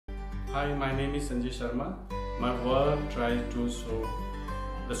Hi, my name is Sanjay Sharma. My work tries to show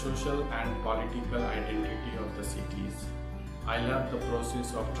the social and political identity of the cities. I love the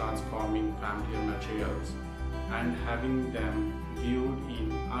process of transforming familiar materials and having them viewed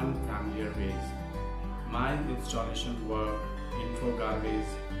in unfamiliar ways. My installation work,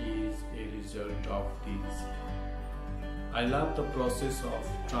 Infogarbage, is a result of this. I love the process of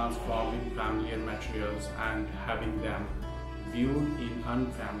transforming familiar materials and having them viewed in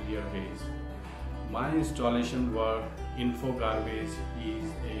unfamiliar ways. My installation work, Infogarbage, is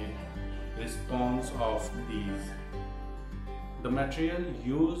a response of these. The material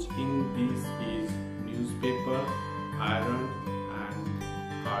used in this is newspaper, iron,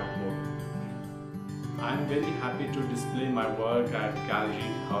 and cardboard. I am very happy to display my work at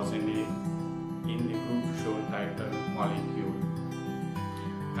Gallery 1008 in a group show titled Molecule.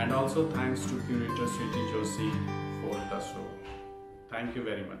 And also thanks to Curator Sweety Joshi for the show. Thank you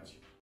very much.